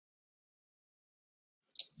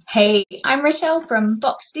Hey, I'm Rochelle from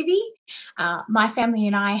Box Divvy. My family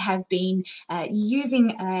and I have been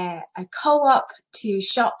using a co-op to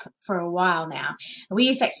shop for a while now. We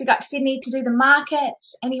used to actually go to Sydney to do the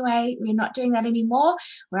markets. Anyway, we're not doing that anymore.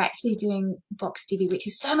 We're actually doing Box Divvy, which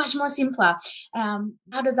is so much more simpler.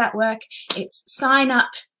 How does that work? It's sign up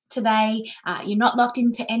today. You're not locked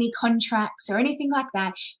into any contracts or anything like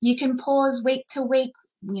that. You can pause week to week,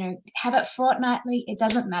 have it fortnightly. It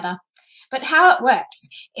doesn't matter. But how it works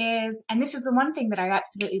is, and this is the one thing that I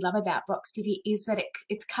absolutely love about Box Divvy, is that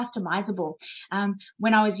it's customizable.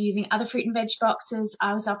 When I was using other fruit and veg boxes,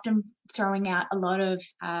 I was often throwing out a lot of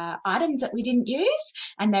items that we didn't use,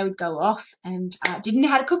 and they would go off and didn't know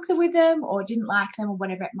how to cook them with them, or didn't like them, or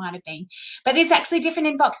whatever it might have been. But it's actually different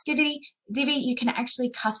in Box Divvy. You can actually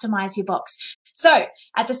customize your box. So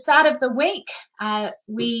at the start of the week,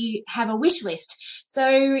 we have a wish list.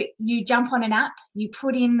 So you jump on an app, you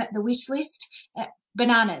put in the wish list,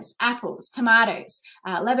 bananas, apples, tomatoes,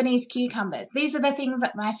 Lebanese cucumbers. These are the things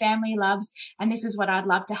that my family loves, and this is what I'd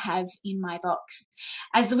love to have in my box.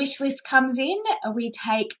 As the wish list comes in, we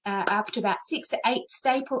take up to about 6 to 8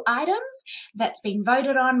 staple items that's been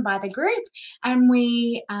voted on by the group, and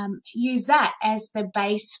we use that as the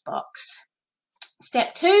base box.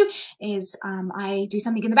 Step 2 is I do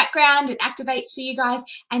something in the background, it activates for you guys,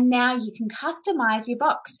 and now you can customize your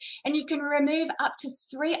box, and you can remove up to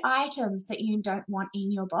 3 items that you don't want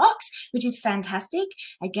in your box, which is fantastic.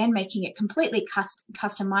 Again, making it completely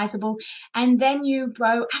customizable. And then you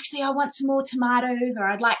go, actually, I want some more tomatoes, or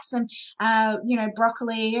I'd like some,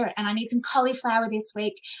 broccoli, and I need some cauliflower this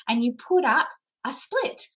week. And you put up a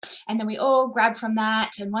split, and then we all grab from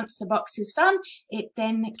that, and once the box is done, it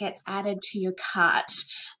then gets added to your cart.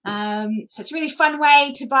 So it's a really fun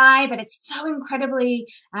way to buy, but it's so incredibly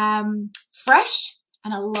fresh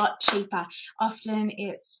and a lot cheaper. Often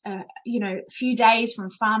it's a few days from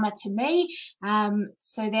farmer to me,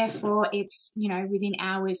 so therefore it's within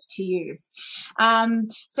hours to you.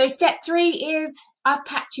 So step 3 is I've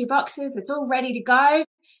packed your boxes, it's all ready to go.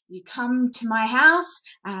 You come to my house.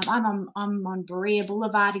 I'm on Berea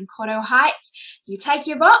Boulevard in Cordeaux Heights. You take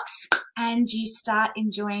your box and you start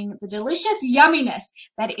enjoying the delicious yumminess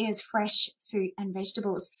that is fresh fruit and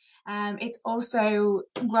vegetables. It's also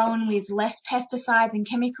grown with less pesticides and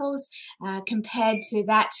chemicals compared to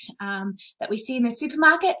that we see in the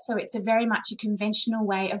supermarket. So it's a very much a conventional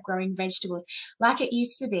way of growing vegetables like it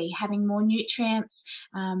used to be, having more nutrients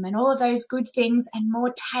and all of those good things and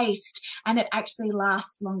more taste, and it actually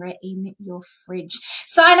lasts longer in your fridge.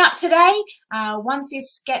 Sign up today. Once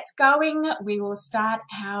this gets going, we will start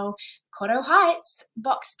our Cordeaux Heights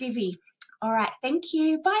Box Divvy. All right, thank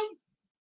you. Bye.